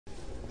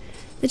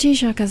The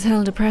Taoiseach has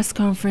held a press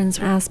conference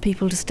and asked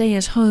people to stay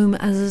at home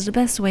as it is the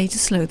best way to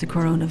slow the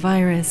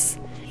coronavirus.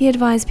 He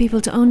advised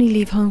people to only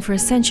leave home for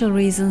essential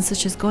reasons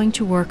such as going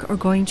to work or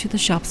going to the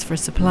shops for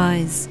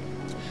supplies.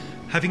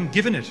 Having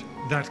given it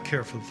that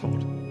careful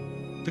thought,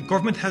 the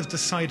government has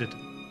decided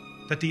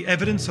that the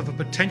evidence of a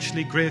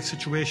potentially grave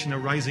situation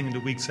arising in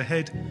the weeks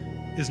ahead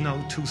is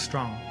now too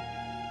strong.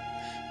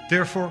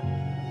 Therefore,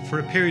 for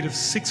a period of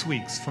 6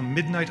 weeks from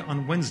midnight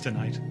on Wednesday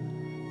night,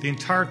 the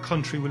entire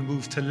country will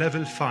move to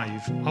level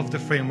 5 of the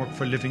framework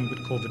for living with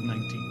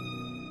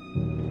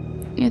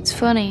COVID-19. It's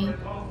funny.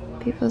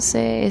 People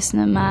say, isn't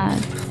it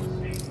mad?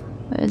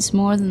 But it's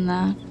more than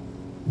that.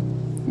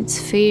 It's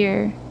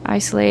fear,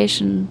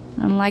 isolation,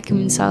 and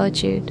liking in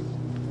solitude.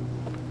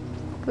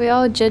 We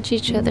all judge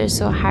each other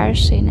so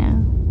harshly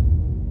now.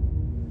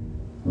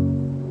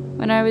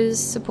 When I was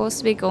supposed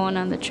to be going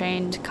on the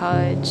train to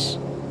college,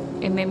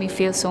 it made me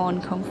feel so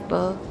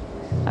uncomfortable.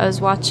 I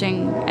was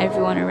watching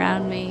everyone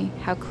around me,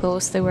 how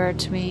close they were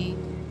to me,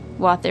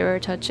 what they were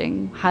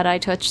touching, had I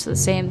touched the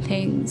same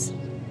things.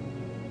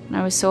 And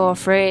I was so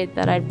afraid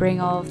that I'd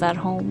bring all of that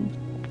home.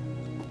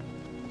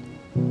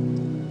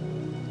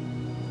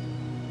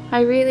 I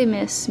really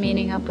miss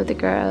meeting up with the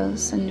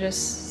girls and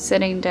just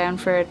sitting down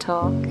for a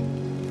talk.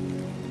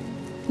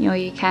 You know,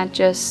 you can't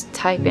just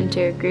type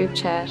into a group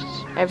chat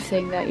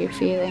everything that you're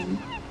feeling.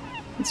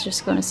 It's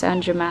just going to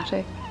sound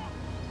dramatic.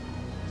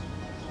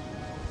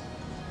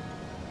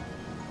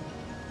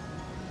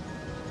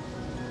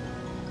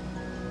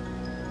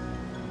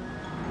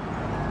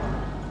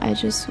 I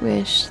just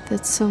wish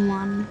that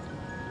someone,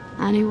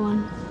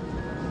 anyone,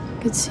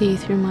 could see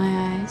through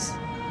my eyes.